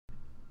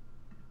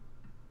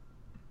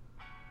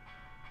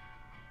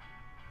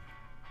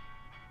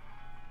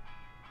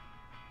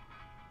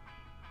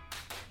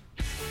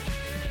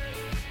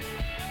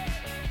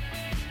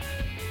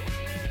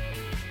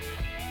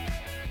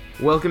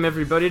Welcome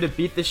everybody to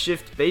Beat the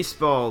Shift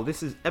Baseball.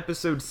 This is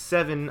episode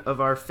 7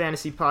 of our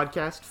fantasy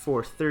podcast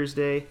for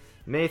Thursday,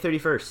 May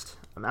 31st.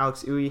 I'm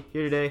Alex Uwe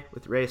here today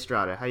with Ray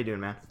Estrada. How you doing,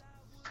 man?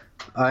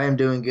 I am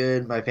doing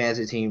good. My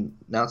fantasy team,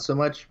 not so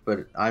much,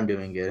 but I'm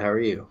doing good. How are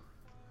you?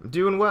 I'm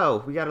doing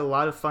well. We got a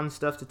lot of fun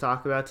stuff to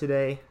talk about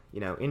today.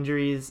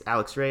 Injuries,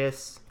 Alex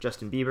Reyes,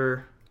 Justin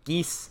Bieber,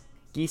 geese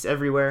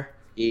everywhere.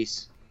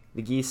 Geese.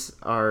 The geese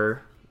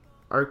are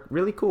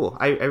really cool.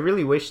 I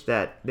really wish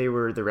that they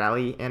were the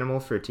rally animal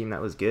for a team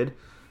that was good.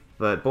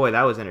 But boy,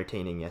 that was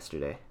entertaining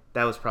yesterday.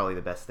 That was probably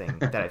the best thing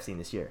that I've seen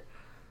this year.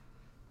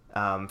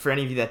 For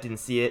any of you that didn't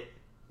see it,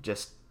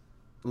 just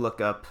look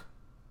up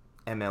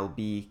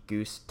MLB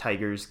goose,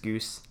 Tigers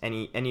goose.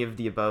 Any of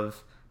the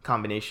above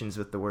combinations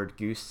with the word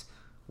goose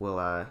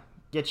will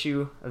get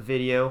you a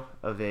video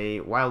of a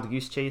wild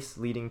goose chase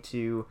leading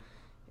to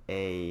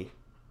a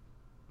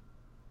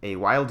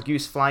wild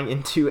goose flying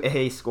into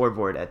a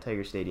scoreboard at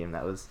Tiger Stadium.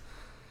 That was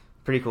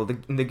pretty cool.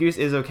 The goose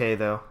is okay,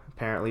 though.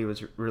 Apparently it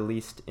was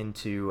released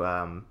into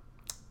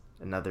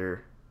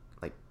another,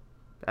 like,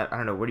 I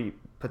don't know, where do you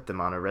put them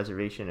on? A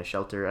reservation, a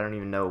shelter? I don't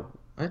even know.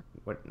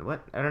 What?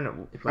 I don't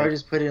know. They probably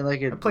just put it in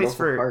like a place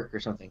local park or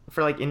something.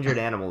 For like injured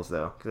animals,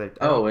 though. Cause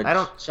I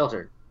don't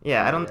shelter.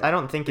 Yeah, I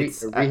don't think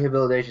it's a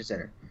rehabilitation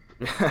center.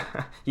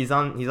 He's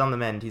on the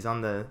mend. He's on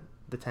the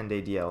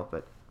 10-day DL,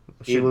 but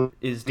He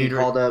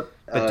called up.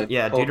 Due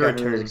to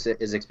return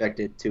is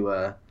expected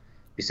to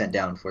be sent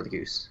down for the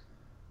goose.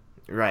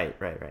 Right.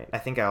 I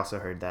think I also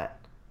heard that.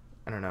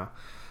 I don't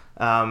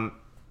know.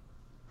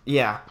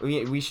 Yeah,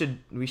 we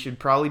should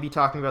probably be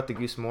talking about the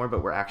goose more,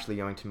 but we're actually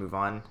going to move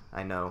on.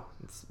 I know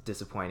it's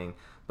disappointing,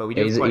 but we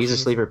do. He's a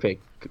sleeper pick.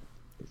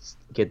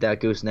 Get that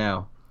goose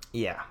now.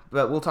 Yeah,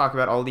 but we'll talk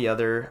about all the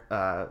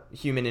other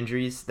human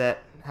injuries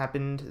that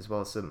happened, as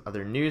well as some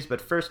other news. But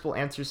first, we'll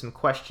answer some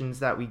questions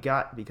that we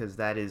got, because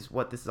that is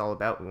what this is all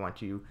about. We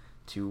want you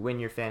to win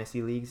your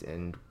fantasy leagues,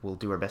 and we'll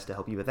do our best to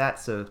help you with that.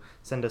 So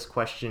send us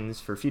questions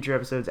for future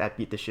episodes at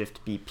Beat the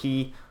Shift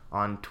BP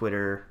on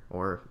Twitter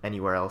or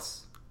anywhere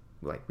else.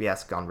 Like we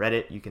ask on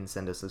Reddit, you can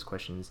send us those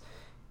questions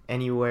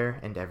anywhere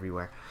and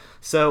everywhere.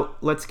 So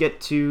let's get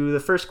to the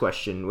first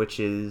question, which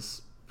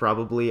is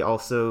probably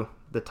also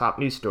the top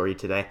news story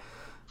today.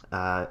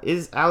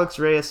 Is Alex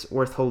Reyes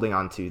worth holding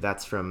on to?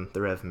 That's from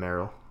the Rev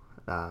Merrill.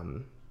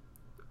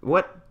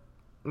 What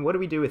do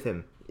we do with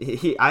him?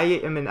 I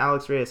am an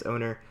Alex Reyes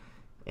owner,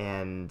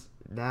 and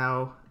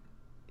now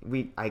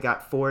I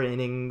got 4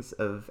 innings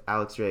of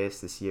Alex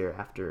Reyes this year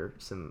after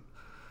some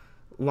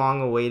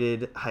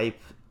long-awaited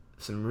hype,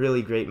 some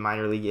really great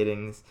minor league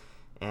innings,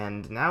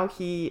 and now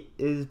he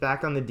is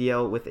back on the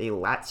DL with a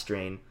lat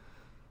strain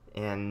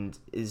and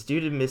is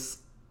due to miss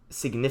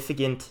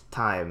significant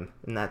time,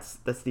 and that's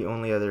the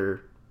only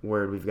other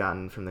word we've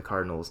gotten from the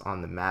Cardinals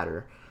on the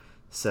matter.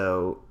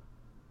 So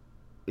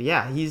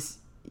yeah,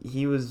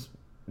 he was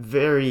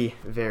very,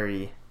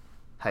 very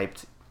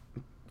hyped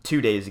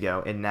 2 days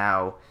ago, and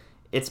now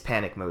it's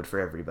panic mode for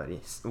everybody.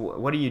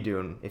 What are you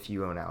doing if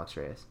you own Alex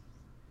Reyes?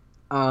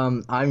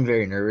 I'm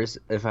very nervous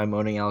if I'm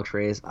owning Alex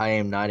Reyes. I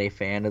am not a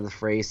fan of the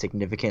phrase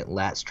significant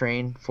lat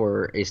strain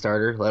for a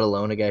starter, let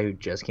alone a guy who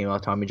just came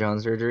off Tommy John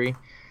surgery.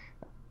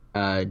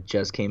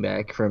 Just came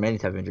back from any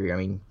type of injury. I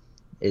mean,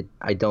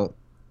 I don't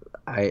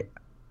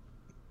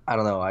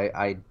know.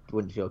 I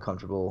wouldn't feel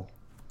comfortable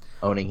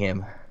owning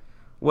him.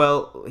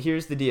 Well,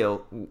 here's the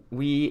deal.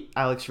 We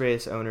Alex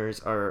Reyes owners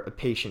are a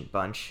patient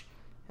bunch.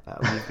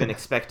 We've been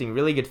expecting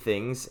really good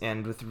things,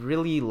 and with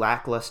really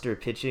lackluster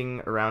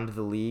pitching around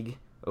the league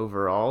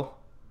overall,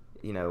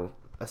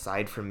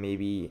 aside from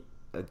maybe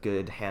a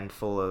good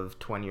handful of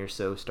 20 or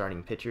so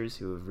starting pitchers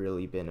who have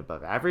really been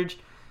above average,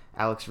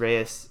 Alex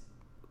Reyes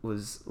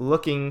was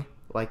looking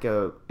like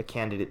a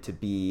candidate to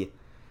be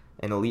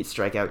an elite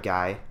strikeout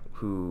guy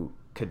who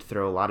could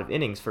throw a lot of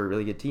innings for a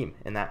really good team,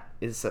 and that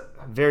is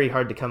very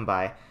hard to come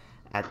by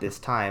at this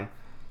time.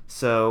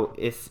 So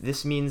if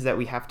this means that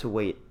we have to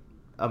wait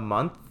a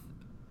month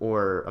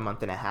or a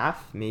month and a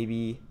half,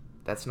 maybe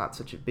that's not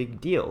such a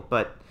big deal.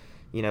 But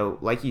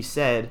like you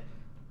said,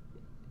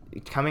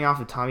 coming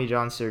off of Tommy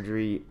John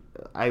surgery,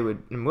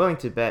 I'm willing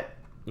to bet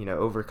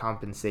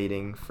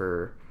overcompensating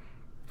for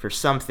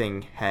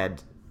something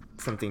had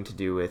something to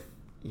do with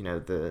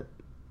the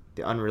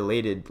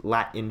unrelated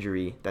lat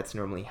injury. That's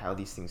normally how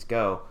these things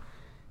go,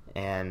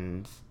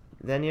 and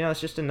then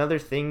it's just another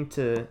thing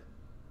to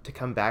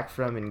come back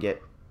from and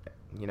get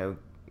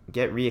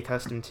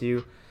reaccustomed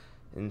to.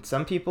 And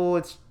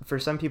for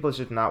some people it's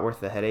just not worth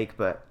the headache.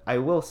 But I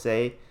will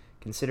say,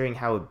 considering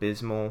how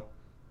abysmal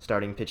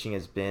starting pitching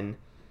has been,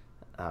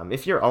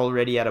 if you're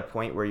already at a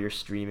point where you're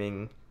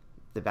streaming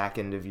the back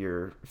end of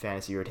your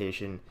fantasy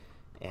rotation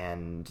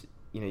and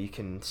you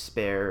can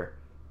spare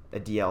a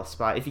DL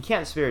spot. If you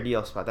can't spare a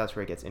DL spot, that's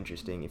where it gets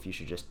interesting, if you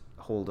should just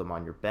hold him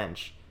on your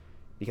bench,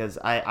 because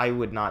I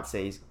would not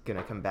say he's going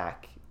to come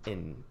back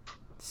in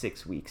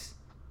 6 weeks.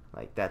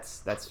 Like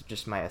that's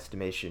just my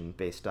estimation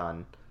based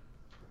on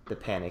the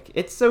panic.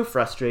 It's so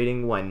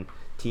frustrating when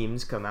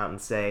teams come out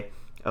and say,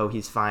 "Oh,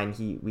 he's fine.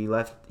 He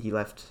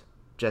left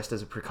just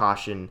as a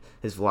precaution,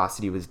 his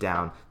velocity was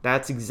down.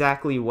 That's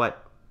exactly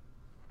what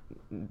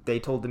they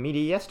told the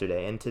media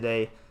yesterday, and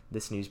today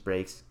this news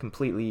breaks.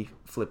 Completely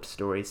flipped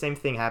story. Same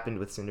thing happened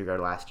with Syndergaard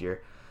last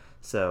year.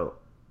 So,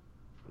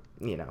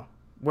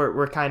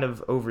 we're kind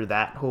of over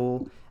that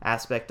whole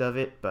aspect of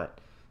it, but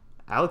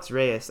Alex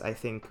Reyes, I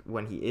think,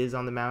 when he is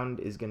on the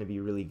mound, is going to be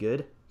really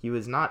good. He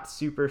was not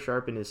super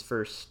sharp in his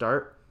first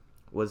start,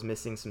 was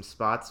missing some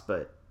spots,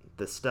 but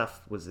the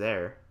stuff was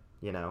there,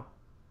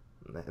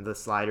 The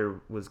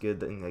slider was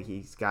good.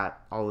 He's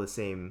got all the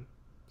same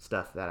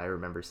stuff that I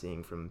remember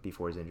seeing from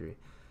before his injury.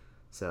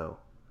 So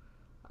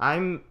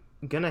I'm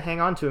going to hang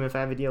on to him if I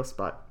have a DL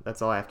spot.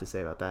 That's all I have to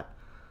say about that.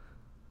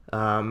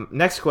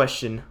 Next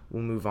question,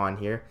 we'll move on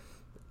here.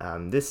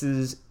 This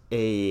is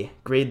a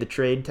grade the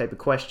trade type of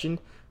question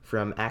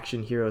from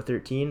Action Hero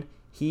 13.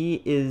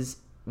 He is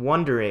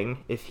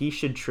wondering if he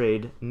should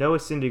trade Noah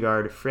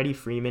Syndergaard, Freddie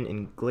Freeman,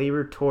 and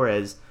Gleyber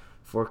Torres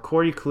for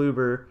Corey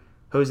Kluber,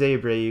 Jose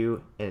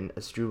Abreu, and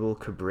Asdrubal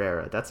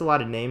Cabrera. That's a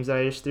lot of names that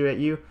I just threw at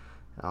you.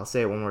 I'll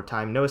say it one more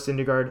time. Noah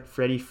Syndergaard,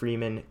 Freddie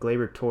Freeman,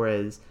 Gleyber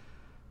Torres.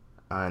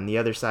 On the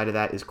other side of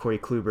that is Corey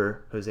Kluber,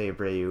 Jose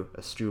Abreu,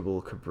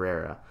 Asdrubal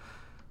Cabrera.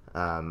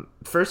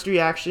 First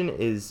reaction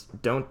is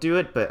don't do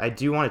it, but I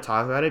do want to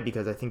talk about it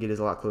because I think it is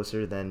a lot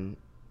closer than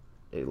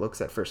it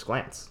looks at first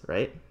glance,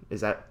 right?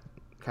 Is that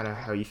kind of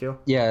how you feel?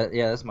 Yeah,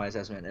 that's my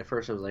assessment. At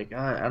first I was like,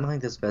 I don't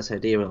think that's the best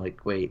idea, but I'm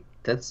like, wait,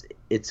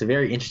 it's a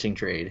very interesting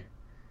trade.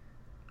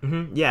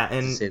 Mm-hmm. Yeah,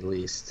 and to say the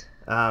least.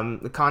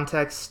 The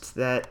context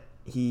that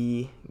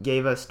he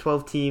gave us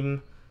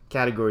 12-team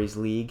categories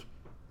league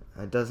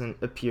doesn't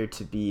appear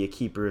to be a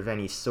keeper of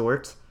any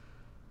sort.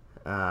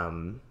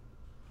 I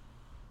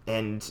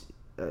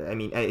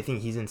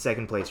think he's in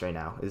second place right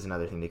now is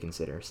another thing to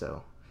consider.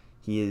 So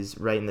he is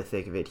right in the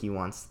thick of it. He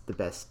wants the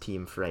best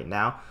team for right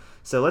now.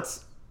 So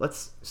let's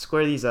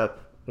square these up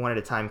one at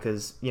a time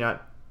because,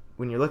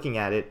 when you're looking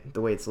at it,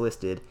 the way it's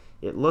listed,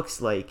 it looks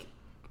like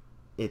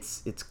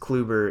it's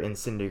Kluber and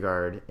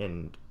Syndergaard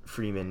and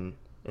Freeman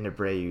and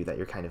Abreu that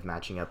you're kind of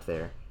matching up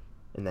there.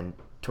 And then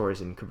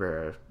Torres and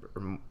Cabrera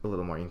are a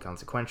little more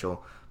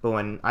inconsequential. But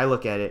when I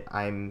look at it,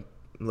 I'm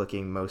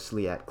looking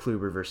mostly at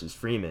Kluber versus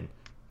Freeman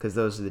because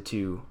those are the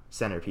two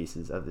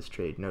centerpieces of this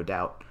trade, no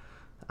doubt.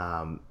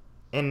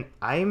 And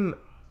I'm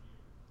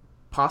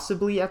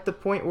possibly at the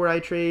point where I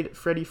trade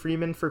Freddie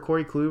Freeman for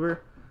Corey Kluber,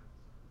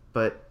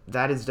 but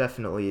that is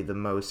definitely the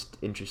most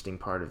interesting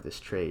part of this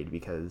trade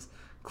because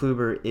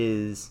Kluber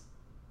is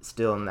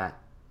still in that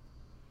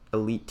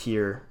elite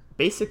tier,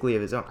 basically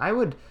of his own. I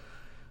would,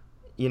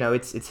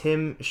 it's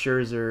him,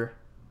 Scherzer,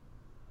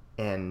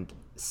 and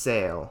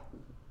Sale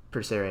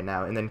per se right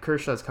now, and then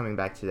Kershaw's coming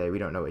back today. We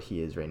don't know what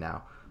he is right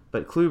now,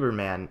 but Kluber,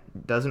 man,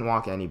 doesn't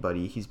walk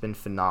anybody. He's been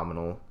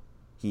phenomenal.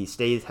 He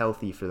stays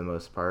healthy for the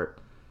most part.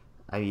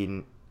 I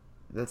mean,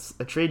 that's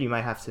a trade you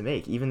might have to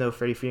make, even though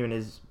Freddie Freeman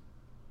is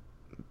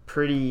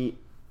pretty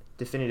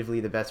definitively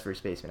the best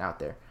first baseman out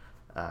there.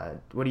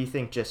 What do you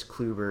think just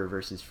Kluber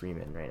versus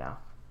Freeman right now?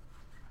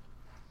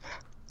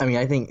 I mean,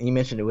 I think you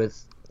mentioned it when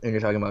you're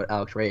talking about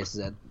Alex Reyes,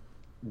 is that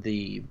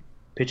the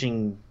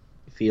pitching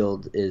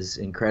field is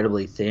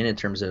incredibly thin in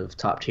terms of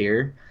top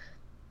tier.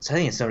 So I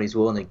think if somebody's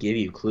willing to give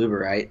you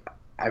Kluber,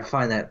 I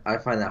find that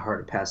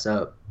hard to pass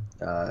up.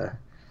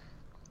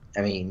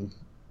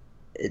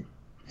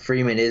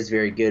 Freeman is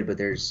very good, but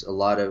there's a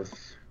lot of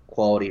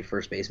quality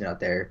first basemen out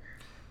there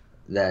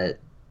that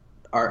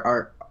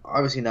are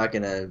obviously not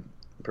going to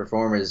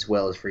perform as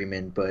well as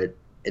Freeman, but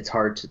it's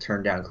hard to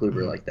turn down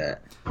Kluber like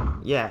that.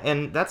 Yeah,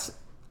 and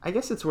I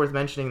guess it's worth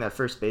mentioning that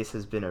first base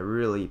has been a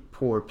really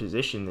poor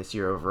position this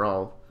year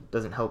overall.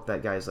 Doesn't help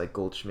that guys like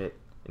Goldschmidt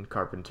and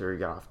Carpenter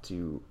got off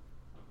to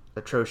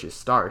atrocious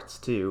starts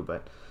too,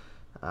 but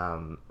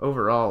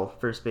overall,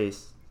 first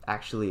base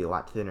actually a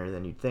lot thinner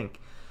than you'd think.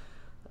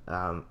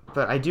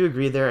 But I do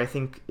agree there. I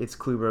think it's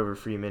Kluber over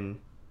Freeman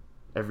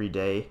every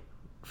day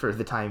for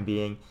the time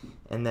being.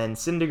 And then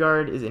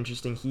Syndergaard is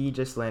interesting. He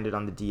just landed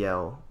on the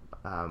DL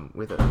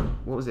with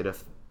a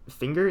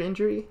finger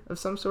injury of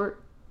some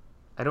sort?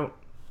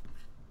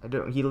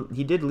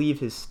 He did leave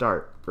his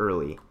start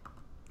early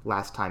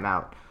last time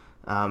out.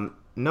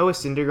 Noah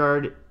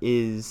Syndergaard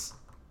is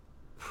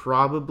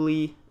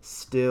probably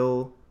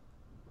still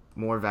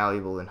more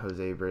valuable than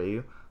Jose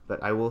Abreu,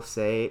 but I will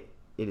say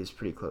it is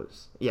pretty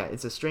close. Yeah,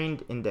 it's a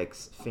strained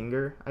index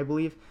finger, I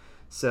believe.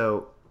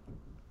 So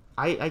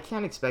I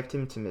can't expect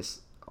him to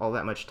miss all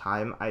that much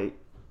time. I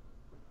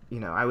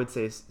would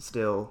say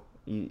still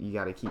you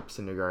got to keep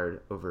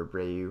Syndergaard over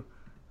Abreu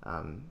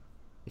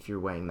if you're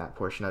weighing that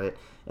portion of it.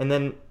 And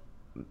then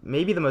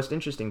maybe the most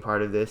interesting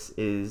part of this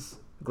is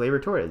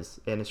Gleyber Torres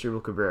and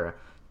Asdrubal Cabrera.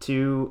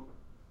 Two,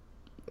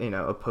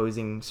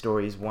 opposing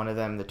stories. One of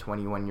them, the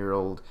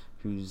 21-year-old,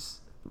 who's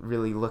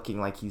really looking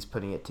like he's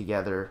putting it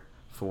together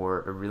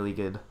for a really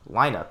good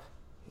lineup,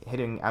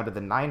 hitting out of the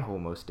 9-hole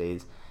most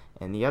days.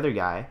 And the other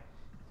guy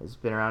has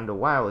been around a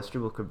while,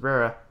 Asdrubal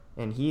Cabrera,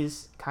 and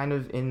he's kind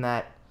of in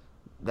that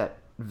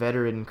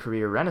veteran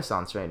career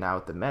renaissance right now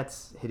with the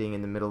Mets, hitting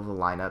in the middle of the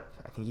lineup.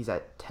 I think he's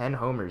at 10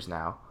 homers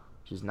now,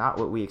 which which is not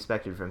what we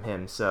expected from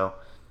him. So,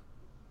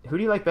 who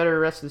do you like better the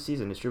rest of the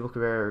season, Asdrubal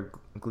Cabrera or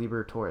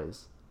Gleyber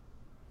Torres?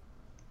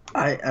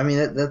 I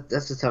mean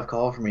that's a tough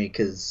call for me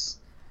because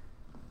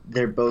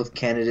they're both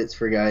candidates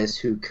for guys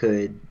who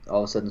could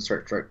all of a sudden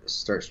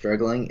start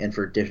struggling, and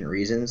for different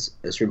reasons.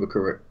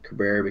 Asdrubal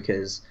Cabrera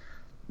because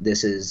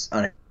this is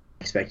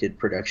unexpected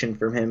production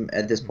from him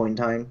at this point in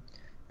time,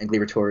 and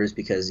Gleyber Torres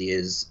because he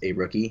is a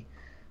rookie.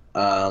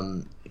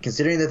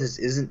 Considering that this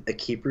isn't a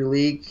keeper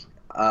league,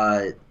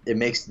 it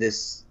makes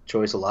this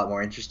choice a lot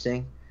more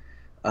interesting.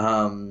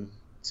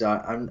 So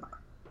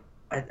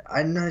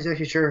I'm not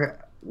exactly sure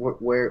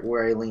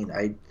where I lean.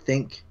 I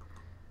think,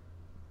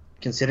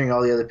 considering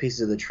all the other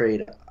pieces of the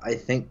trade,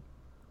 I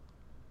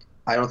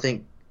don't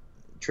think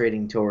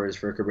trading Torres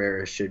for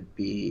Cabrera should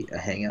be a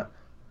hang-up.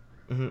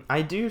 Mm-hmm.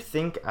 I do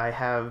think I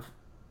have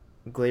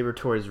Gleyber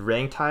Torres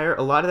ranked higher.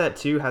 A lot of that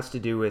too has to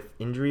do with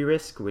injury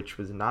risk, which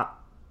was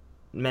not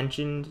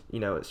mentioned.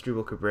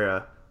 Asdrubal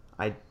Cabrera,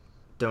 I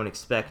don't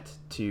expect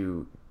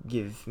to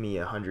give me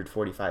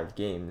 145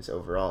 games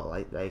overall.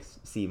 I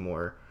see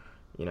more,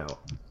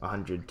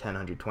 110,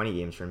 120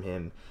 games from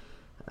him.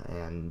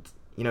 And,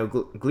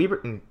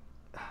 Gleyber,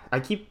 I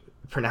keep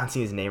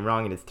pronouncing his name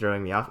wrong and it's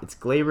throwing me off. It's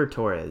Gleyber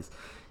Torres.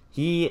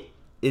 He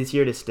is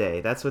here to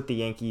stay. That's what the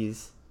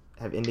Yankees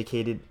have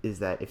indicated, is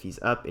that if he's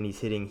up and he's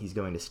hitting, he's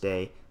going to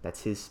stay.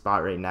 That's his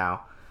spot right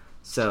now.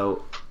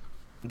 So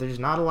there's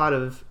not a lot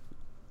of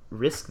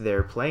risk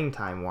there playing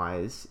time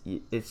wise.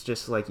 It's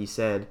just like you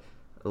said,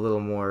 a little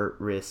more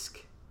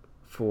risk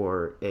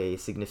for a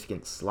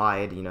significant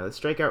slide. The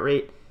strikeout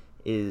rate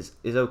is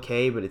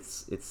okay, but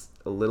it's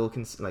a little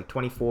like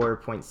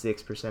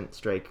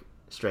 24.6%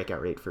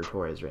 strikeout rate for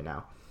Torres right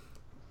now.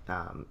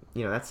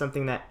 That's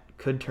something that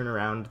could turn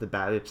around. The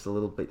BABIP's a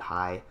little bit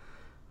high,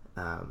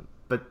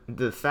 but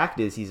the fact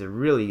is he's a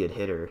really good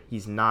hitter.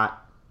 He's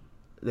not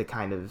the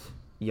kind of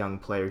young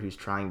player who's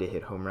trying to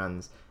hit home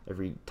runs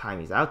every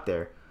time he's out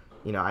there.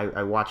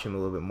 I watch him a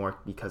little bit more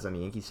because I'm a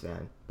Yankees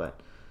fan, but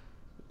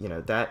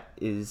that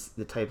is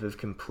the type of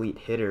complete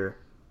hitter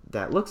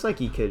that looks like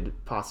he could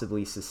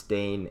possibly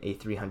sustain a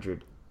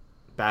 300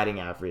 batting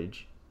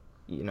average,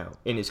 in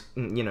his,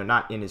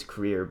 not in his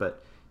career,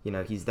 but,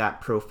 he's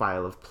that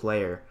profile of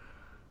player.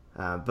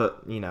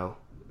 But,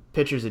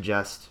 pitchers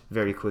adjust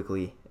very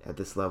quickly at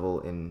this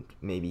level, and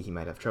maybe he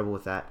might have trouble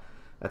with that.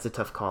 That's a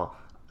tough call.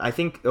 I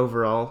think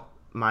overall,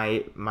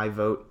 my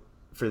vote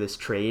for this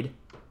trade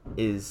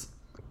is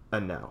a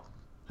no.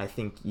 I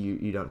think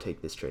you don't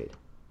take this trade.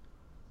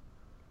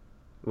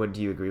 What,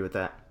 do you agree with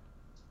that?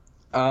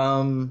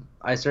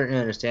 I certainly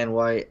understand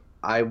why.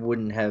 I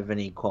wouldn't have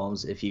any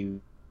qualms if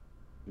you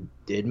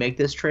did make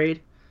this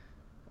trade.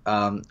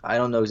 I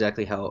don't know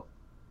exactly how.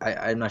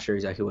 I'm not sure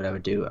exactly what I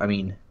would do. I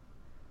mean,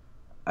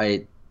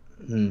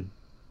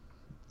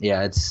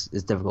 yeah, it's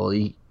difficult.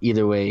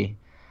 Either way,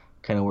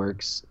 kind of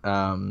works.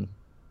 I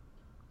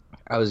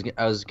was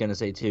gonna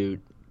say too,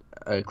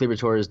 Gleyber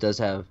Torres does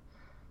have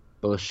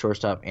both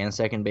shortstop and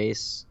second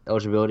base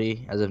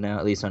eligibility as of now,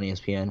 at least on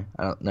ESPN.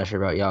 I'm not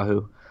sure about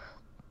Yahoo,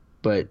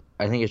 but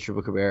I think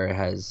Asdrubal Cabrera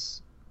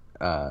has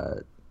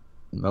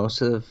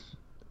most of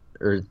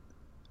or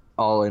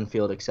all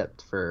infield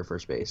except for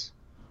first base.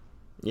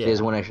 Yeah. He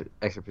has one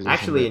extra position.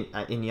 Actually,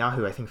 in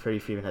Yahoo, I think Freddie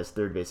Freeman has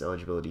third base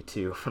eligibility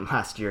too from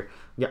last year.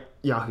 Yeah,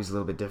 Yahoo's a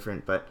little bit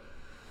different, but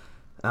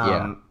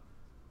yeah.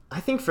 I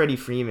think Freddie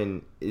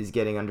Freeman is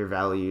getting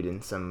undervalued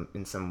in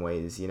some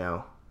ways.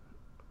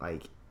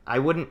 Like I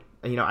would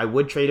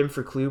trade him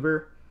for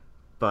Kluber,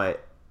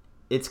 but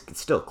it's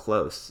still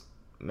close,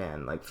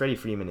 man. Like Freddie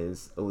Freeman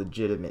is a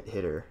legitimate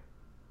hitter.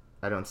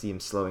 I don't see him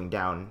slowing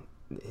down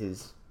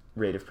his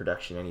rate of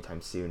production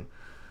anytime soon.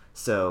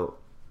 So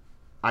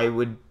I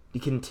would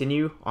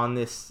continue on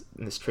this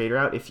trade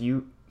route. If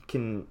you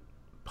can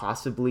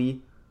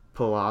possibly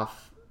pull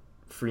off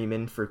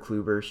Freeman for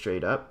Kluber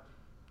straight up,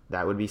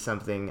 that would be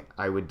something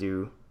I would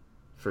do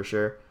for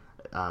sure.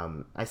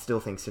 I still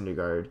think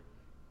Syndergaard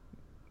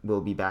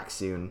will be back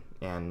soon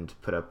and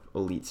put up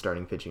elite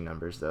starting pitching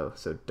numbers though,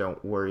 so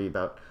don't worry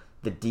about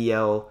the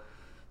DL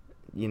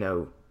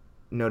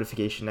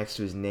notification next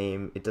to his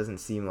name. It doesn't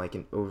seem like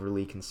an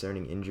overly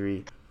concerning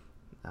injury.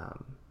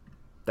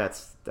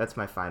 That's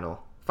my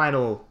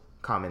final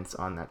comments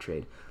on that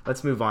trade.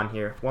 Let's move on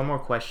here. One more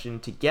question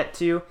to get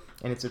to,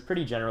 and it's a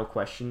pretty general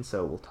question,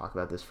 so we'll talk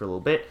about this for a little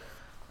bit.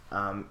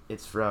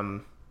 It's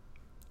from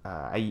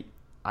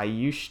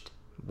Ayusht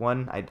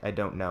one. I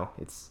don't know.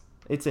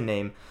 It's a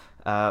name.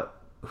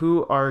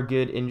 Who are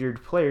good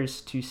injured players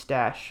to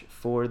stash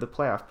for the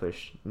playoff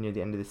push near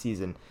the end of the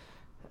season?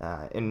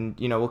 And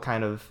we'll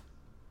kind of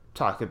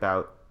talk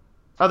about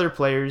other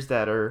players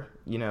that are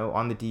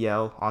on the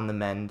DL, on the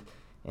mend,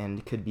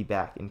 and could be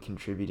back and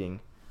contributing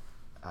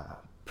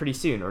pretty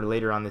soon or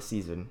later on this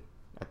season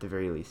at the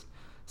very least.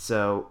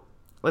 So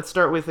let's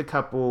start with a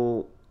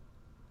couple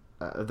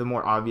the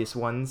more obvious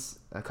ones,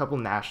 a couple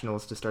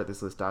nationals to start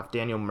this list off.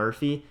 Daniel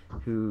Murphy,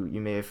 who you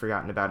may have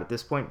forgotten about at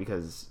this point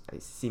because I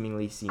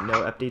seemingly see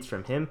no updates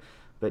from him,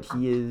 but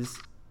he's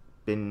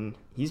been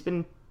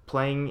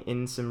playing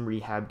in some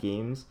rehab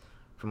games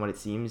from what it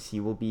seems, he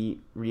will be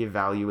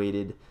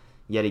reevaluated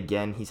yet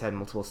again. He's had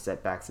multiple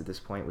setbacks at this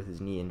point with his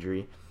knee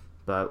injury,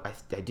 but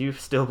I do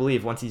still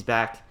believe once he's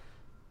back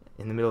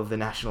in the middle of the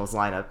Nationals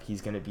lineup,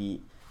 he's going to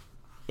be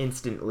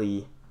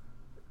instantly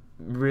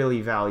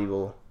really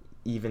valuable,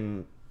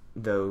 even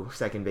though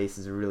second base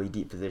is a really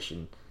deep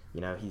position.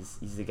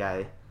 He's the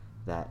guy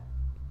that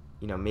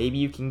maybe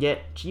you can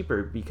get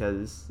cheaper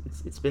because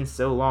it's been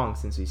so long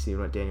since we've seen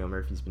what Daniel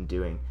Murphy's been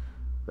doing,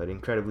 but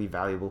incredibly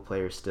valuable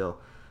player still.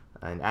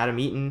 And Adam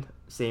Eaton,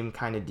 same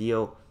kind of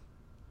deal.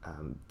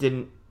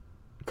 Didn't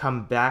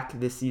come back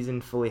this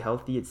season fully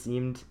healthy, it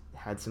seemed.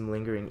 Had some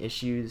lingering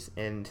issues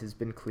and has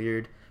been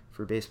cleared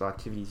for baseball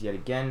activities yet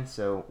again,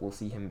 so we'll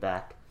see him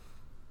back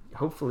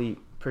hopefully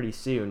pretty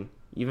soon.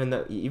 Even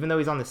though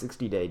he's on the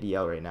 60-day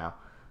DL right now,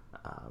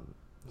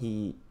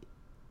 he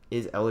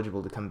is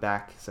eligible to come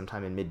back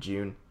sometime in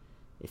mid-June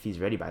if he's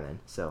ready by then.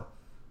 So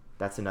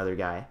that's another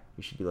guy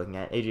you should be looking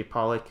at. AJ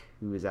Pollock,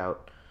 who is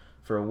out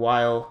for a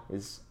while,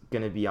 is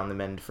going to be on the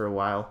mend for a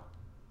while.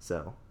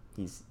 So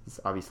he's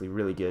obviously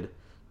really good.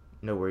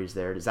 No worries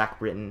there. Zach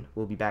Britton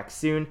will be back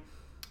soon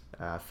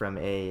from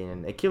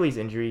an Achilles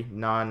injury,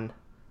 non-arm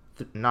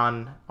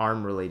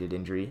related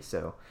injury.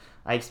 So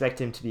I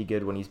expect him to be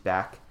good when he's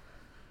back.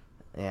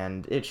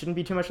 And it shouldn't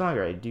be too much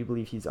longer. I do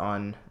believe he's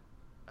on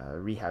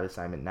rehab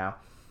assignment now.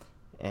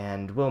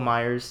 And Will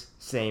Myers,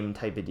 same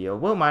type of deal.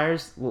 Will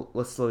Myers,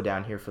 let's slow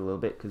down here for a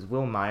little bit, because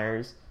Will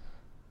Myers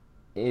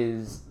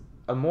is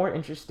a more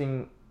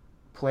interesting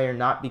player,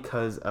 not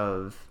because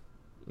of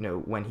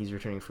when he's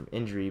returning from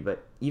injury,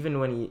 but even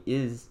when he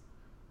is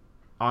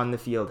on the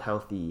field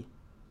healthy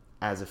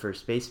as a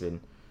first baseman,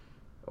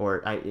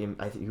 or I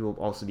think he will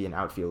also be an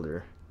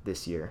outfielder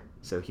this year,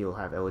 so he'll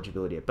have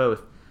eligibility at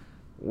both.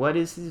 What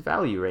is his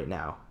value right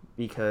now?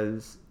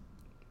 Because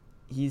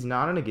he's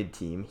not on a good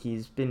team.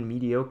 He's been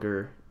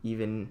mediocre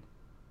even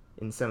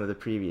in some of the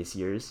previous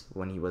years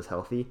when he was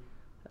healthy.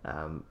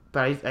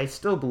 But I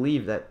still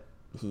believe that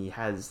he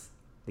has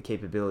the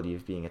capability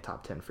of being a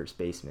top 10 first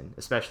baseman,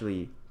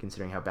 especially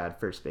considering how bad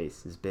first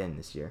base has been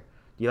this year.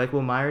 Do you like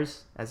Will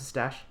Myers as a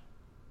stash?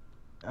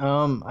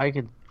 I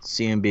could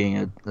see him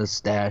being a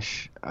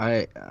stash.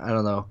 I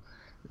don't know.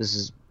 This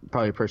is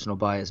probably personal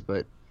bias,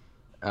 but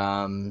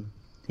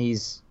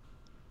he's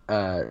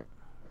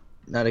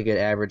not a good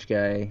average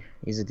guy.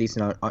 He's a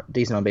decent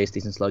on base,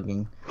 decent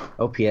slugging.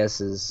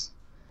 OPS is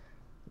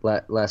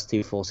last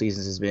two full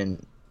seasons has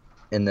been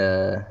in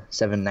the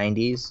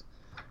 790s.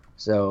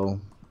 So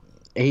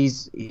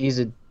he's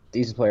a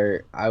decent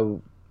player.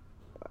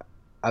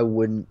 I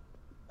wouldn't.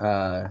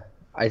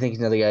 I think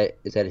another guy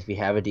is that if you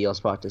have a DL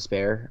spot to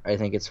spare, I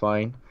think it's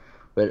fine.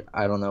 But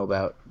I don't know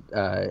about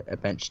a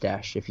bench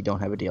stash if you don't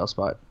have a DL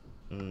spot.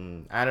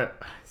 I don't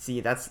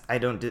see. I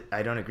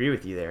don't agree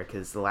with you there,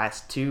 because the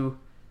last two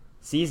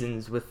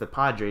seasons with the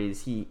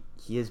Padres, he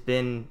has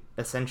been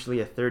essentially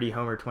a 30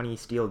 homer 20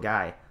 steal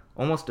guy,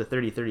 almost a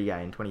 30-30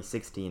 guy in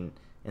 2016,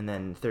 and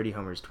then 30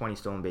 homers 20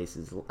 stolen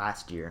bases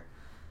last year,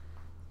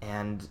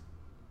 and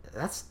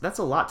that's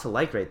a lot to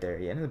like right there.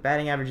 The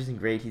batting average isn't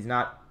great. He's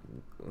not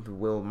the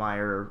Will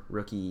Meyer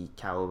rookie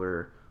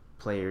caliber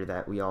player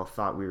that we all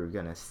thought we were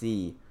gonna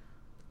see.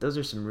 Those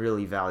are some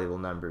really valuable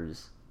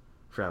numbers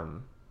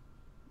from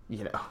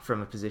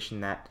a position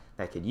that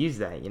could use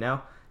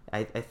that.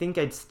 I think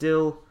I'd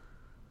still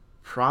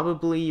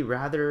probably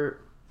rather.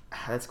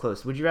 That's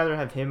close. Would you rather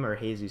have him or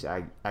Jesus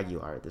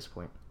Aguilar at this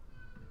point?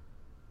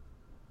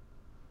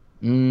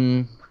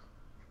 That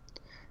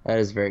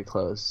is very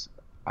close.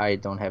 I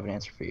don't have an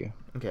answer for you.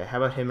 Okay, how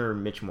about him or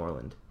Mitch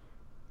Moreland?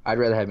 I'd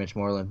rather have Mitch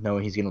Moreland,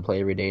 knowing he's going to play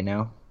every day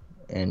now.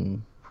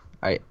 And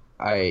I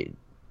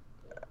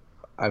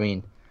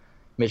mean,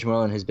 Mitch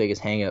Moreland, his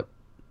biggest hang-up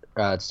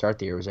to start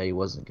the year was that he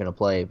wasn't going to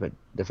play, but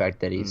the fact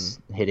that he's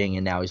hitting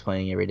and now he's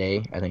playing every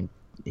day, I think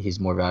he's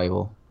more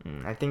valuable.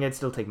 I think I'd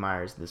still take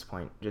Myers at this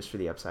point, just for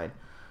the upside.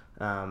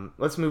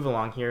 Let's move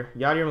along here.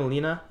 Yadier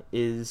Molina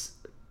is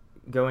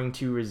going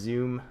to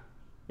resume,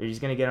 or he's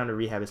going to get on a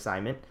rehab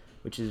assignment,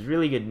 which is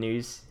really good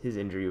news. His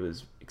injury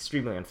was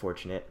extremely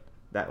unfortunate.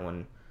 That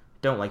one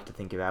I don't like to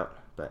think about,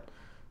 but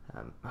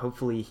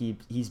hopefully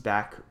he's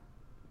back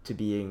to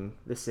being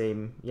the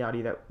same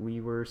Yadi that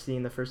we were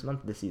seeing the first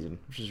month of the season,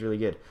 which is really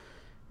good.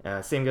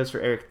 Same goes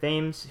for Eric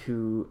Thames,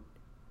 who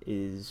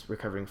is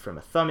recovering from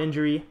a thumb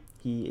injury.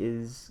 He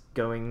is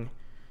going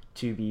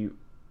to be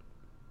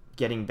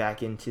getting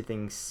back into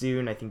things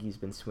soon. I think he's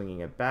been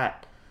swinging a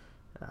bat.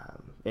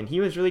 And he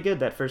was really good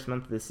that first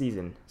month of the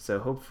season. So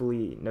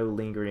hopefully no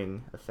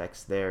lingering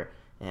effects there.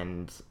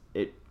 And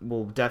it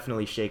will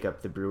definitely shake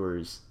up the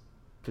Brewers'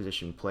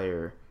 position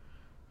player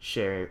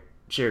shared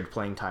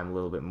playing time a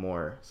little bit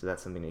more. So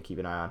that's something to keep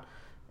an eye on.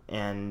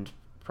 And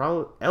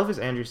probably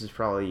Elvis Andrus is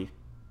probably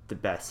the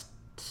best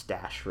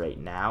stash right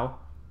now.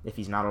 If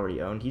he's not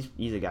already owned,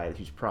 he's a guy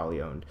who's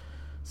probably owned.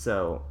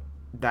 So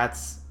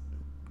that's,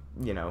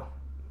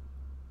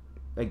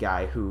 a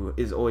guy who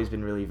has always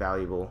been really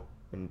valuable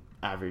and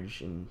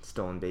average and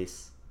stolen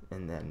base,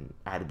 and then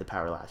added the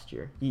power last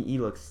year. He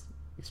looks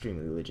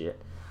extremely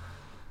legit.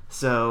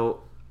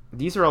 So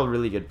these are all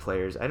really good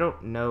players. I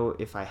don't know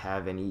if I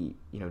have any,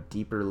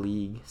 deeper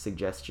league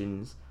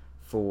suggestions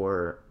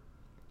for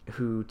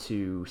who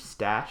to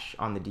stash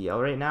on the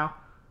DL right now.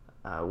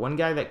 One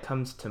guy that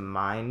comes to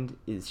mind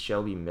is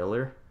Shelby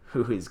Miller,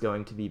 who is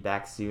going to be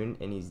back soon,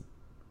 and he's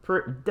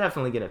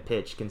definitely going to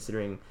pitch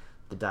considering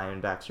the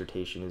Diamondbacks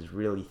rotation is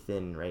really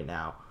thin right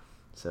now.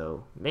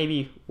 So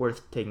maybe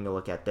worth taking a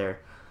look at there.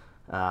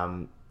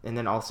 And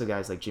then also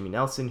guys like Jimmy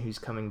Nelson, who's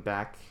coming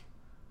back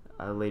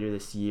later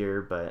this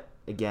year, but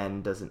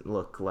again, doesn't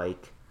look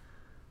like,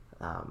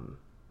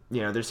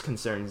 there's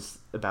concerns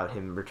about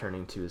him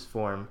returning to his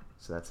form.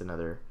 So that's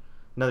another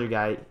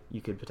guy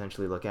you could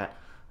potentially look at.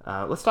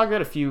 Let's talk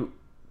about a few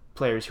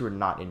players who are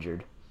not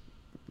injured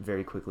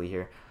very quickly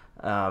here.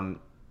 And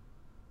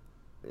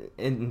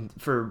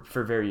for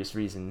various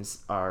reasons,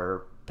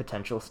 are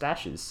potential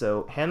stashes.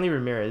 So Hanley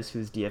Ramirez,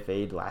 who's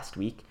DFA'd last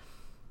week,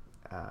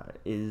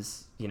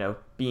 is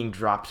being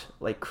dropped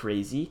like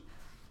crazy.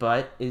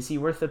 But is he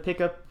worth a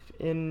pickup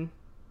in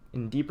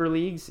deeper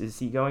leagues? Is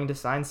he going to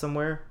sign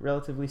somewhere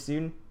relatively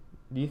soon,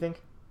 do you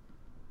think?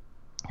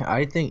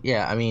 I think,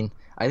 yeah. I mean,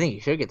 I think he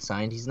should get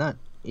signed.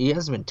 He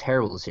hasn't been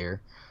terrible this year.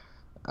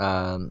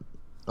 Only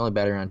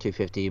batted around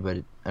 250, but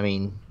I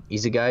mean,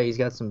 he's a guy. He's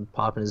got some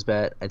pop in his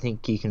bat. I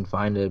think he can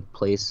find a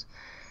place.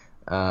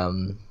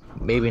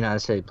 Maybe not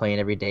necessarily playing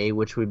every day,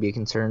 which would be a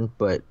concern.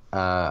 But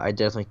I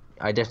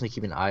definitely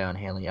keep an eye on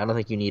Hanley. I don't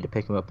think you need to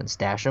pick him up and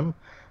stash him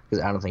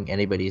because I don't think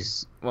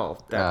anybody's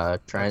trying.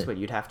 That's what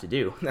you'd have to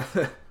do.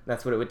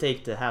 That's what it would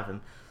take to have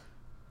him.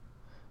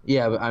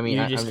 Yeah, but I mean,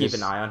 you just keep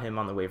an eye on him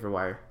on the waiver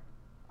wire.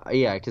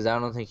 Yeah, because I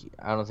don't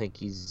think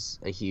he's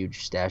a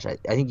huge stash. I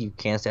think you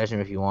can stash him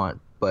if you want,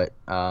 but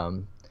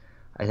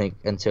I think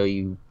until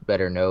you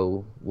better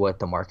know what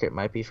the market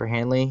might be for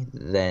Hanley,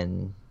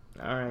 then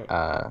all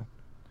right.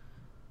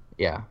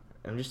 Yeah.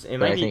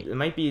 It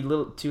might be a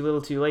little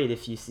too late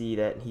if you see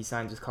that he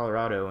signs with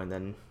Colorado and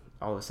then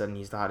all of a sudden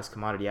he's the hottest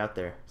commodity out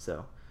there.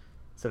 So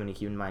something to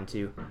keep in mind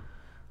too.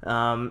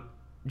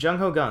 Jung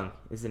Ho Gung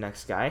is the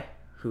next guy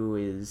who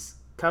is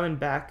coming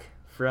back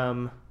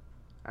from,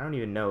 I don't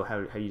even know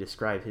how you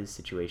describe his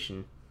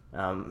situation.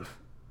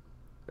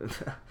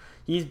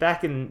 He's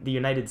back in the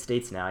United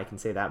States now, I can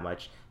say that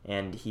much,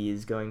 and he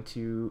is going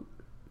to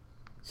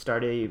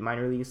start a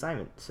minor league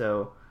assignment.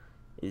 So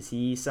is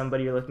he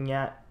somebody you're looking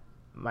at?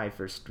 My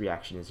first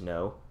reaction is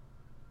no.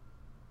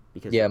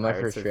 Because yeah, the my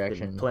Pirates first have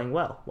reaction been playing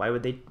well. Why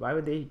would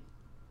they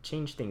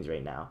change things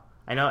right now?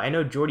 I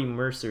know Jordy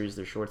Mercer is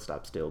their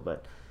shortstop still,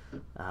 but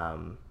I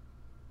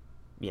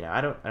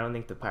don't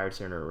think the Pirates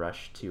are in a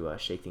rush to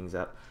shake things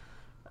up.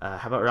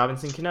 How about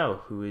Robinson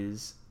Cano, who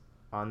is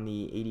on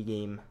the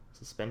 80-game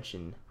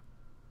suspension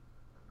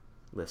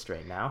list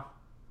right now?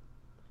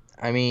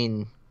 I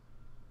mean,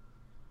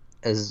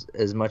 as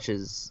much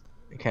as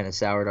it kind of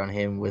soured on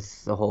him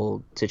with the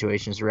whole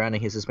situation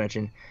surrounding his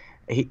suspension,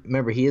 he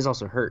is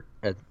also hurt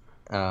at.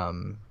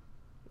 Well,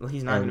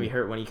 he's not going to be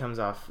hurt when he comes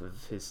off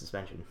of his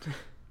suspension.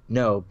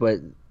 No, but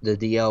the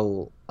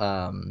DL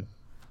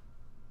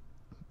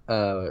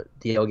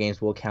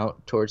games will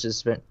count towards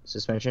his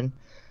suspension.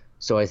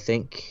 So I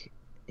think,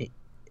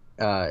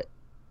 I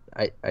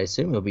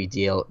assume he'll be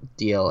DL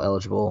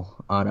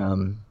eligible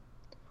on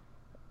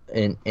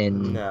in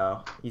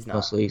no, he's not.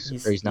 Most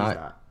leagues, or he's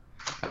not.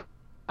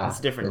 It's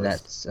different.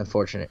 That's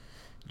unfortunate.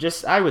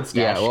 I would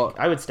stash. Yeah, well,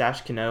 I would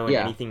stash Cano in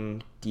yeah.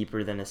 anything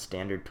deeper than a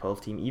standard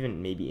 12 team,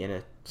 even maybe in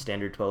a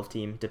standard 12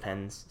 team.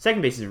 Depends.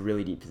 Second base is a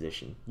really deep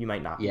position. You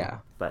might not. Yeah.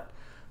 But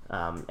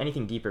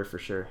anything deeper for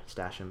sure,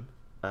 stash him.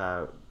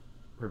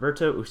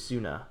 Roberto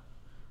Osuna,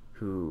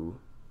 who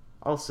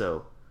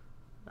also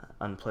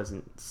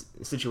unpleasant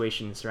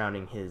situation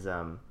surrounding his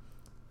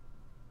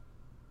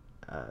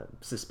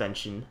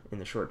suspension in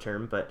the short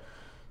term, but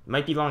it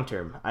might be long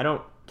term. I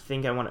don't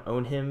think I want to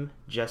own him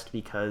just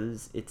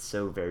because it's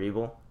so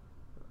variable.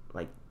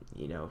 Like,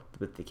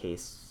 with the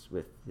case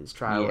with his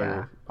trial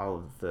or all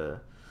of the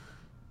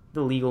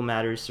legal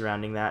matters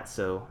surrounding that.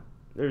 So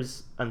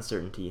there's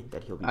uncertainty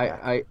that he'll be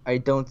back. I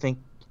don't think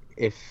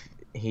if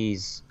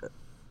he's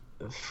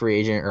a free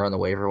agent or on the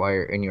waiver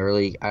wire in your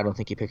league, I don't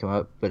think you pick him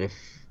up. But if,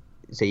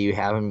 say, you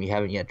have him, you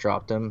haven't yet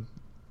dropped him,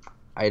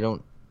 I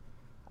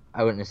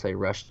wouldn't necessarily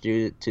rush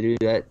to do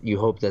that. You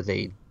hope that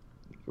they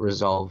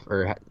resolve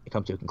or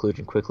come to a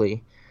conclusion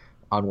quickly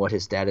on what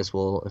his status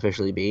will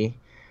officially be.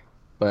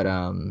 But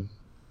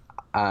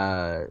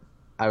I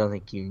don't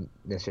think you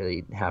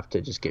necessarily have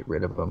to just get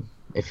rid of him.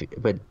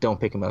 But don't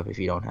pick him up if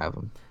you don't have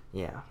him.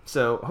 Yeah.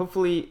 So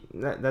hopefully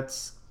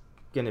that's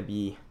gonna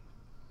be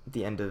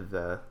the end of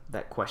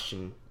that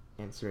question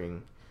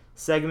answering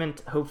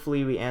segment.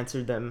 Hopefully we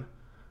answered them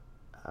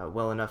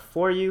well enough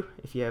for you.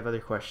 If you have other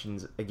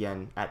questions,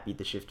 again, at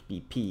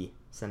BeatTheShiftBP,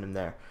 send them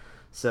there.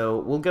 So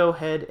we'll go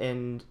ahead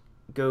and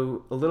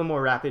go a little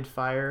more rapid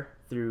fire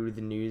through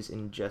the news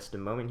in just a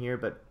moment here.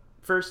 But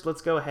first,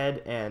 let's go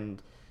ahead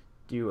and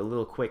do a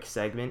little quick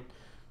segment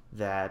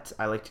that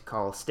I like to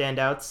call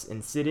standouts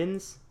and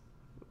sit-ins,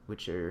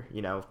 which are,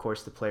 of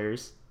course, the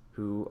players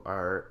who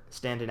are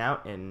standing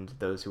out and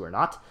those who are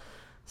not.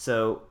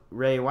 So,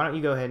 Ray, why don't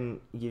you go ahead and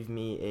give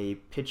me a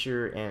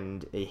pitcher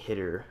and a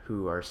hitter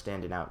who are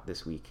standing out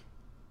this week?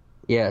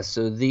 Yeah,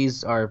 so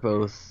these are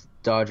both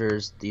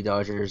Dodgers. The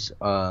Dodgers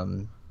are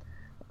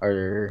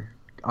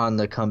on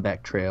the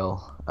comeback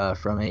trail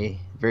from a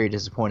very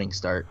disappointing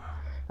start.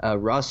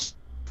 Ross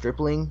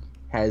Stripling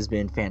has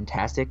been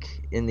fantastic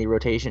in the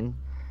rotation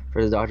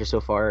for the Dodgers so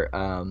far.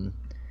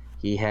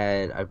 He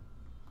had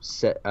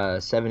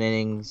 7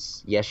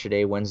 innings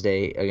yesterday,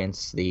 Wednesday,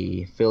 against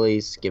the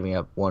Phillies, giving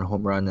up one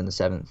home run in the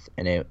seventh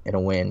and a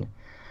win.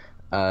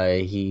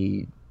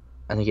 He,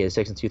 I think he had a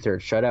 6 2/3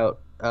 shutout.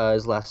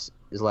 His last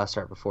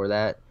start before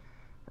that.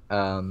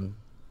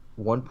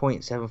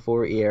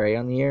 1.74 ERA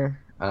on the year.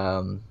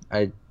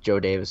 Joe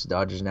Davis, the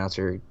Dodgers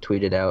announcer,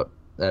 tweeted out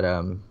that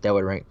that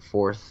would rank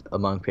fourth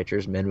among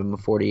pitchers, minimum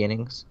of 40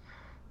 innings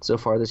so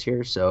far this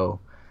year. So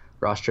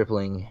Ross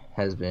Stripling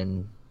has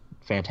been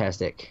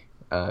fantastic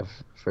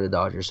for the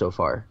Dodgers so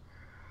far.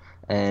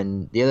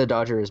 And the other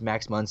Dodger is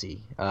Max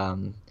Muncy,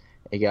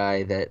 a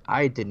guy that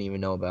I didn't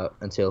even know about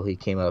until he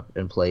came up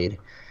and played.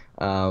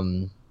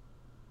 Um,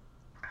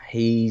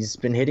 he's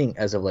been hitting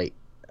as of late.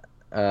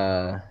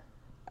 Uh,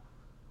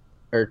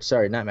 or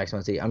sorry, not Max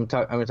Muncy. I'm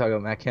gonna talk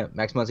about Matt Kemp.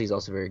 Max Muncy is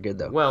also very good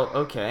though. Well,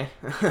 okay.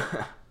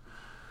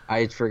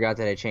 I forgot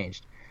that I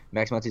changed.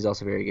 Max Muncy is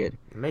also very good.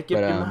 Make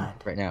But up your mind.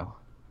 right now,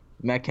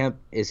 Matt Kemp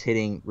is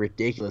hitting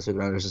ridiculous with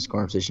runners in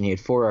scoring position. He had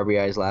 4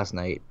 RBIs last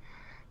night.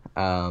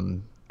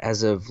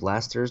 As of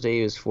last Thursday,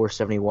 he was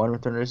 471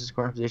 with runners in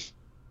scoring position,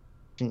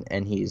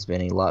 and he's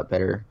been a lot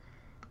better.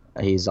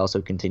 He's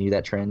also continued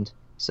that trend.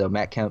 So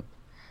Matt Kemp,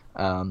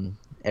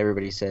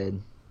 everybody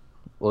said,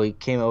 well, he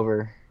came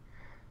over.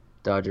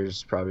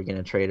 Dodgers probably going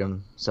to trade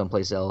him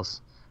someplace else,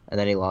 and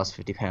then he lost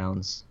 50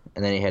 pounds,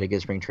 and then he had a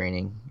good spring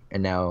training,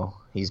 and now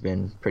he's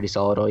been pretty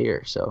solid all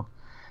year. So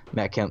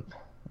Matt Kemp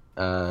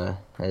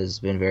has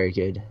been very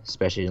good,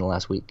 especially in the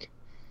last week.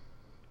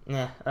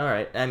 Yeah, all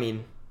right. I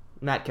mean,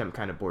 Matt Kemp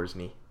kind of bores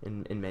me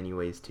in many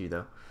ways too,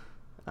 though.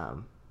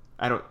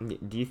 I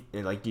don't. Do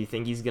you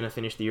think he's gonna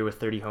finish the year with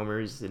 30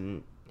 homers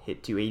and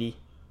hit 280?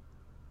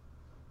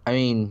 I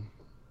mean,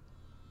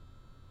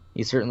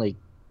 he certainly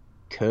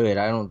could.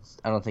 I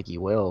don't think he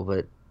will,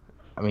 but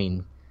I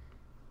mean,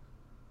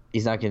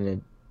 he's not gonna.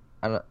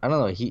 I don't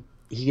know. He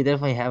could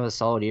definitely have a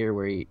solid year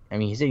where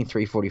he's hitting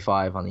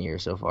 345 on the year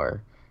so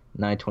far,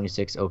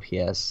 926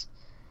 OPS.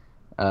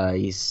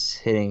 He's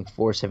hitting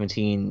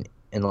 417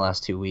 in the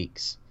last 2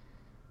 weeks.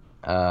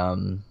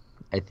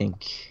 I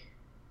think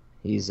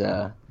he's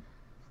a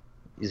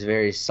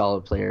very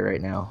solid player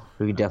right now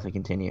who could definitely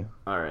continue.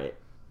 All right.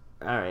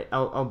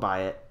 I'll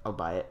buy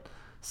it.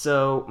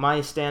 So my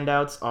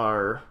standouts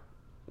are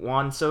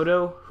Juan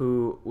Soto,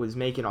 who was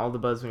making all the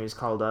buzz when he was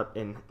called up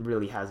and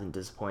really hasn't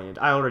disappointed.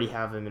 I already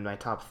have him in my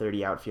top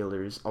 30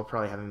 outfielders. I'll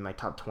probably have him in my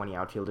top 20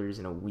 outfielders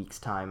in a week's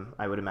time,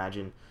 I would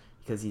imagine,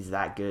 because he's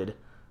that good.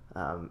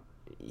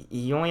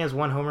 He only has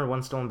one homer,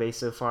 one stolen base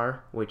so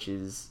far, which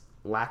is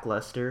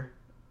lackluster,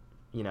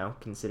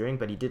 considering,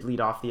 but he did lead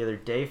off the other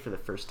day for the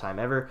first time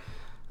ever.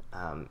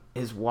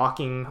 Is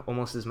walking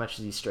almost as much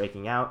as he's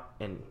striking out,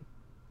 and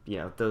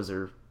those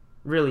are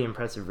really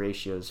impressive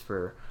ratios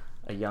for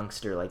a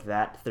youngster like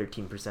that.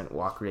 13%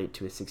 walk rate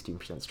to a 16%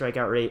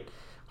 strikeout rate.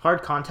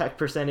 Hard contact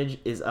percentage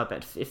is up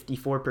at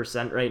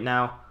 54% right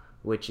now,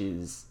 which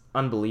is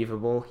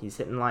unbelievable. He's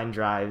hitting line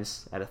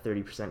drives at a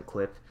 30%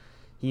 clip.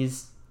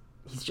 He's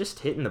just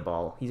hitting the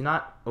ball. He's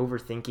not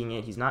overthinking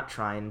it. He's not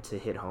trying to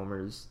hit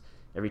homers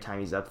every time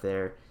he's up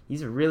there.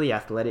 He's a really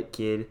athletic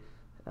kid.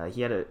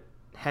 He had a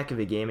heck of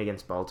a game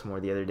against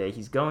Baltimore the other day.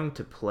 He's going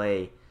to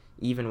play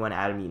even when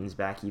Adam Eaton's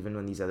back, even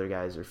when these other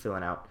guys are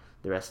filling out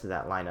the rest of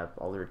that lineup,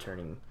 all the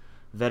returning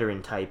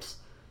veteran types.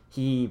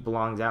 He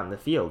belongs out in the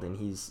field, and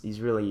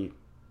he's really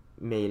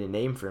made a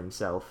name for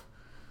himself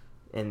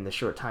in the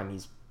short time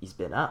he's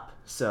been up.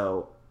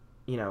 So,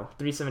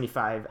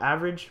 375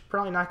 average,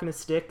 probably not going to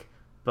stick,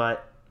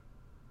 but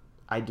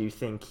I do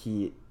think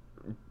he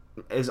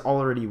is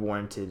already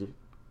warranted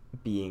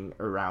being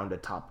around a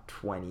top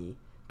 20,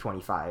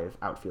 25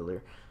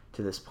 outfielder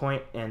to this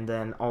point. And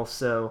then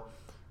also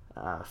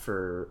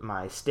for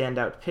my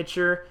standout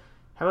pitcher,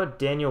 how about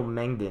Daniel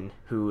Mengden,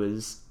 who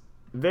is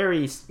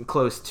very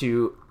close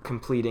to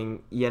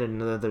completing yet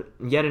another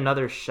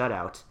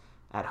shutout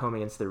at home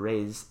against the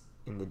Rays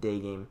in the day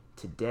game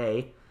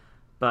today,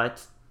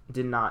 but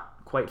did not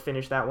quite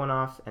finish that one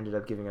off. Ended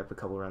up giving up a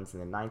couple runs in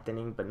the ninth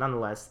inning, but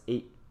nonetheless,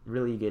 8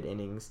 really good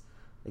innings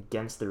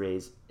against the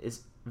Rays.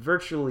 Is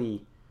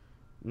virtually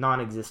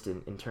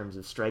non-existent in terms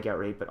of strikeout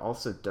rate, but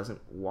also doesn't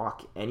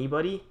walk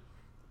anybody,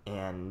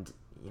 and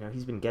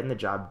he's been getting the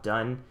job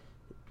done.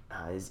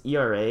 His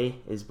ERA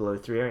is below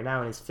 3 right now,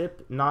 and his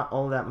FIP not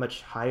all that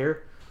much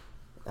higher,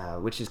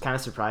 which is kind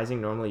of surprising.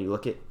 Normally you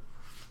look at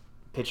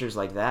pitchers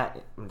like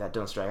that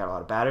don't strike out a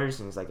lot of batters,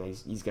 and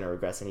he's going to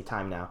regress any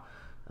time now.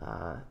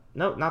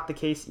 No, not the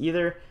case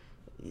either.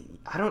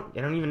 I don't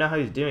even know how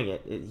he's doing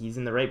it. He's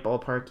in the right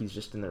ballpark. He's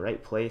just in the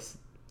right place,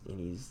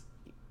 and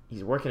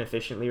he's working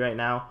efficiently right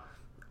now.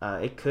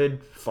 It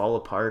could fall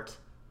apart,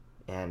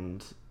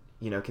 and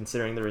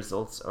considering the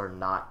results are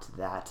not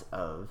that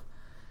of,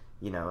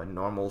 a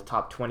normal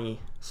top 20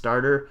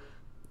 starter,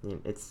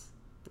 it's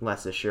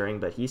less assuring,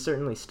 but he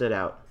certainly stood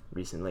out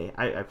recently.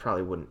 I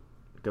probably wouldn't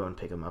go and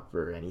pick him up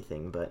or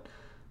anything, but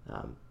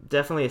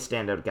definitely a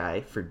standout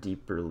guy for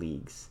deeper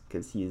leagues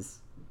because he's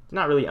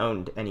not really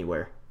owned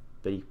anywhere,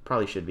 but he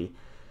probably should be.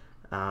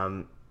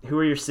 Who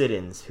are your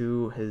sit-ins?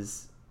 Who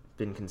has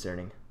been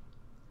concerning?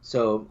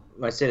 So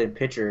my sit-in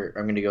pitcher,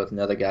 I'm going to go with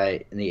another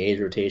guy in the age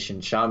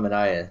rotation, Sean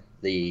Manaea,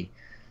 the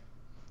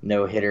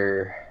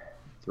no-hitter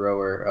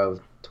thrower of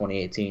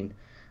 2018.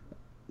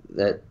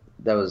 That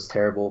was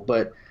terrible.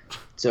 But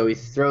so he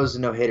throws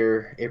a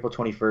no-hitter April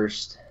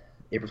 21st.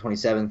 April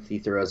 27th, he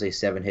throws a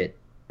seven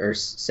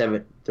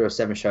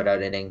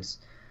shutout innings.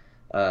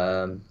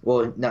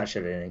 Well, not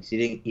shutout innings. He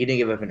didn't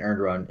give up an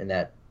earned run in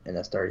that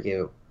start. He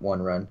gave up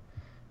one run.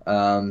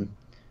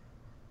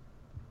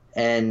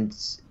 And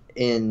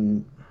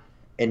in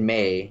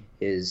May,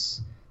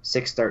 his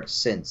 6 starts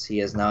since, he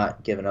has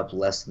not given up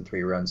less than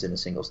 3 runs in a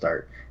single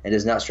start and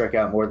has not struck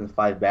out more than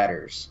 5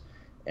 batters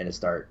in a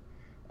start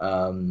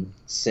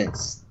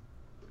since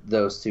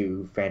those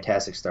 2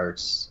 fantastic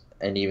starts,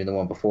 and even the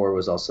one before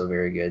was also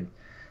very good.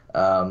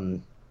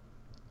 So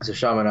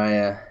Sean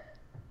Manaea,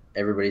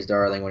 everybody's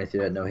darling when he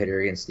threw that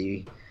no-hitter against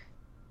the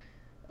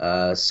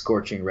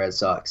scorching Red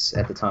Sox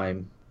at the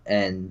time,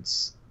 and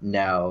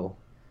now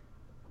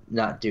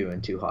not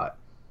doing too hot.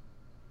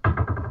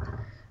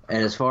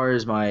 And as far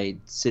as my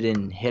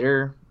sit-in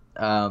hitter,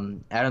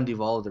 Adam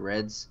Duvall of the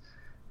Reds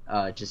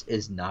just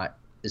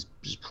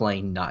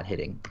plain not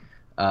hitting.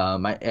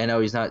 I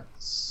know he's not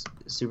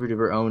super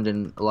duper owned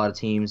in a lot of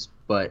teams,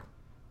 but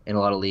in a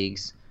lot of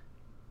leagues.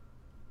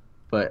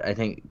 But I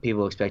think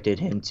people expected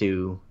him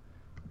to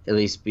at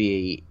least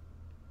be,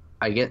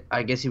 I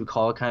guess you would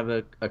call it kind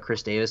of a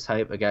Chris Davis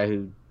type, a guy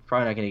who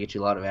probably not going to get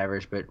you a lot of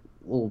average, but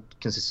will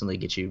consistently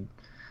get you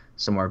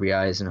some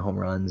RBIs and home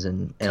runs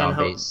and on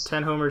base.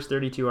 10 homers,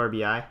 32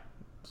 RBI.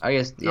 I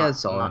guess, yeah,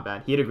 that's solid. Not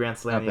bad. He had a grand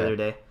slam the other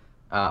day.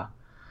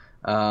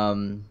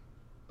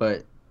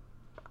 But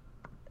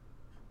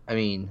I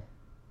mean,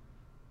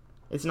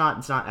 it's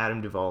not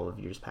Adam Duvall of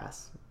years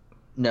past.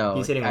 No,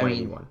 he's hitting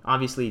 181.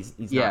 Obviously,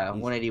 he's not.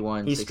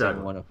 181. He's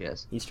struggling.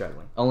 OPS. He's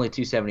struggling. Only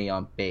 270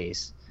 on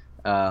base.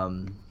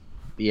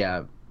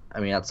 Yeah, I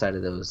mean, outside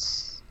of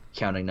those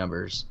counting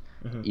numbers,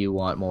 you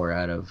want more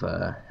out of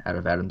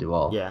Adam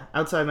Duvall. Yeah,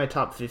 outside my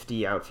top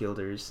 50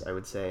 outfielders, I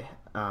would say.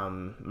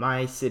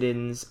 My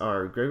sit-ins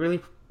are Gregory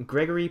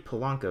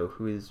Polanco,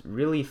 who has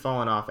really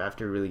fallen off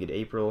after a really good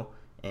April,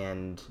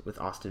 and with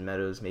Austin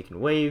Meadows making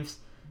waves,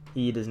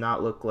 he does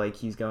not look like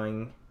he's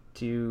going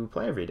to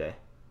play every day.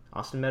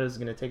 Austin Meadows is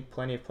going to take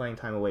plenty of playing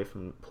time away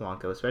from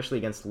Polanco, especially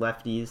against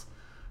lefties.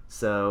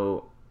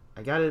 So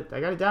I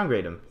gotta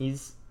downgrade him.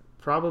 He's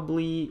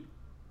probably,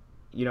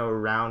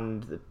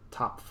 around the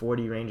top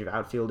 40 range of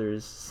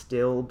outfielders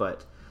still,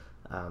 but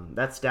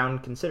that's down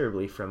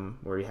considerably from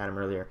where we had him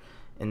earlier.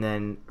 And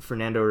then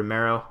Fernando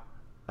Romero,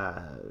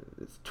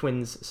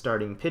 Twins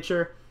starting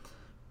pitcher,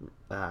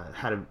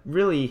 had a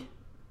really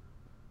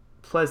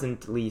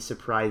pleasantly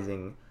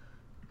surprising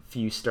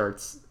few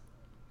starts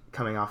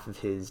coming off of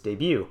his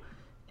debut,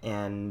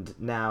 and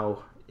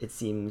now it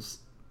seems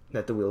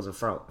that the wheels are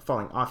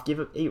falling off. Give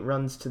up 8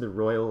 runs to the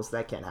Royals,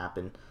 that can't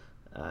happen.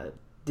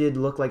 Did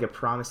look like a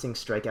promising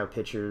strikeout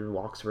pitcher,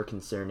 walks were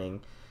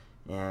concerning,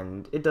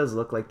 and it does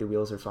look like the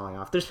wheels are falling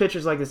off. There's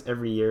pitchers like this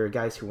every year,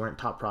 guys who weren't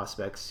top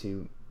prospects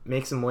who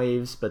make some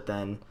waves but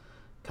then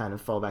kind of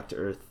fall back to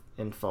earth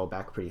and fall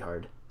back pretty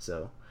hard.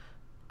 So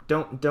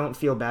don't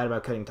feel bad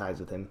about cutting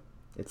ties with him.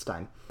 It's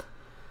time.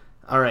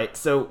 All right,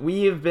 so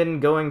we have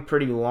been going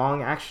pretty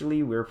long,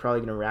 actually. We're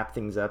probably going to wrap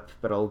things up,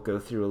 but I'll go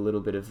through a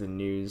little bit of the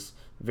news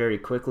very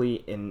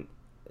quickly in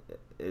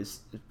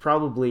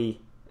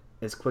probably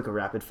as quick a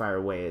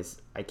rapid-fire way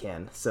as I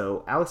can.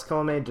 So Alex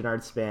Colomé,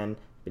 Denard Span,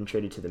 been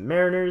traded to the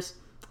Mariners.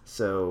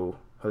 So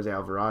Jose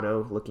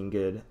Alvarado looking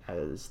good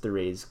as the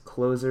Rays'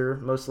 closer,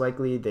 most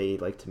likely. They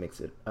like to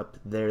mix it up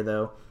there,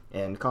 though.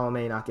 And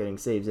Colomé not getting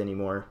saves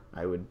anymore.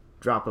 I would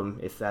drop him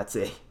if that's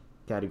a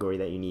category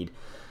that you need.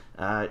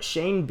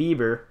 Shane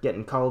Bieber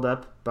getting called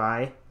up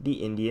by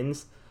the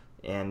Indians,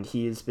 and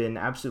he has been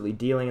absolutely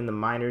dealing in the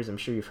minors. I'm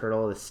sure you've heard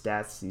all the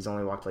stats. He's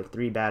only walked like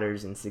 3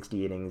 batters in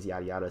 60 innings,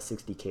 yada yada,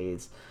 60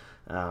 Ks.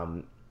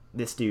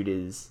 This dude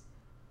is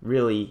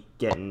really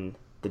getting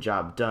the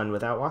job done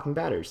without walking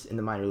batters in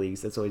the minor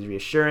leagues. That's always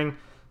reassuring.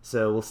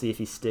 So we'll see if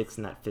he sticks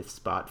in that 5th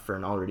spot for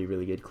an already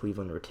really good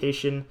Cleveland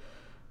rotation.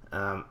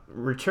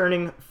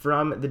 Returning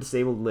from the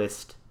disabled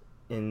list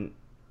in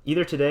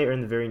either today or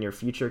in the very near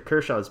future,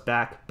 Kershaw is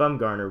back.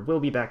 Bumgarner will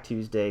be back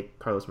Tuesday.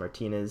 Carlos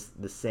Martinez,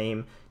 the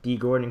same. D.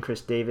 Gordon,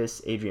 Chris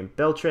Davis, Adrian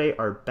Beltre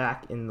are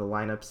back in the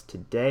lineups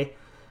today.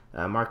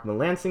 Mark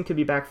Melancon could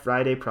be back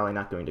Friday. Probably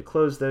not going to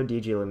close, though.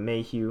 DJ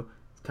LeMahieu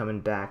is coming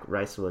back.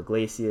 Raisel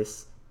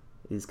Iglesias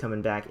is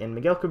coming back. And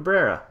Miguel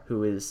Cabrera,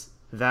 who is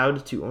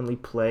vowed to only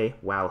play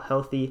while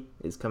healthy,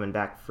 is coming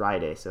back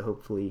Friday. So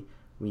hopefully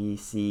we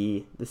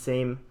see the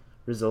same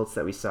results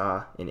that we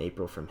saw in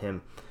April from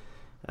him.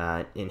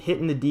 In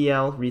hitting the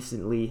DL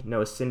recently,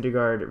 Noah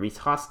Syndergaard, Rhys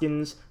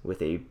Hoskins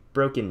with a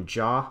broken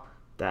jaw,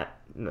 a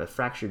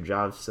fractured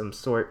jaw of some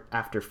sort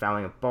after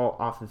fouling a ball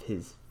off of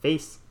his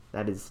face.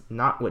 That is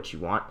not what you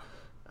want.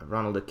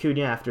 Ronald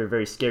Acuna, after a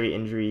very scary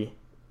injury,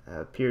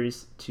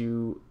 appears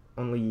to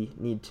only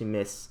need to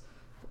miss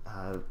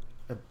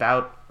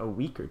about a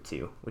week or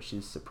two, which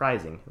is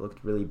surprising. It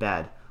looked really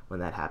bad when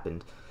that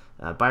happened.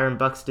 Byron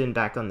Buxton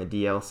back on the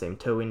DL, same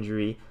toe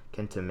injury.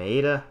 Kenta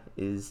Maeda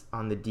is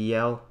on the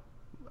DL.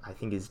 I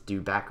think is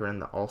due back around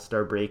the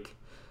All-Star break.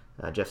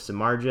 Jeff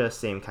Samardzija,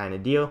 same kind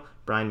of deal.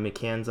 Brian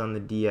McCann's on the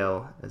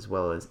DL, as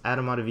well as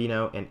Adam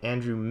Ottavino and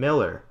Andrew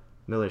Miller.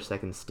 Miller's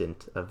second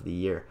stint of the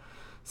year.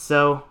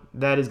 So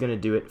that is going to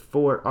do it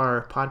for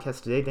our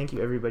podcast today. Thank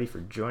you, everybody, for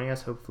joining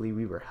us. Hopefully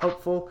we were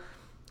helpful.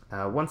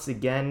 Once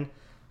again,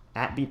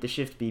 at Beat the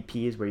Shift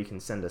BP is where you can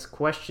send us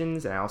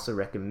questions, and I also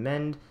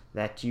recommend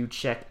that you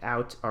check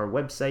out our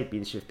website,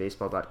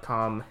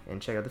 beattheshiftbaseball.com,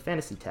 and check out the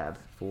fantasy tab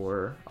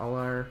for all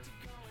our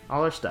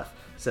stuff.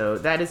 So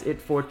that is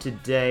it for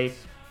today.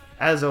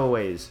 As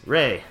always,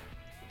 Ray.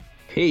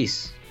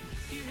 Peace.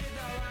 Sick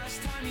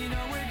in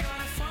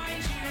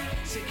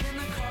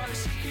the car,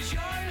 sick 'cause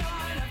you're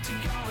not up to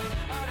going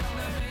out on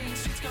the main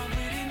streets, gone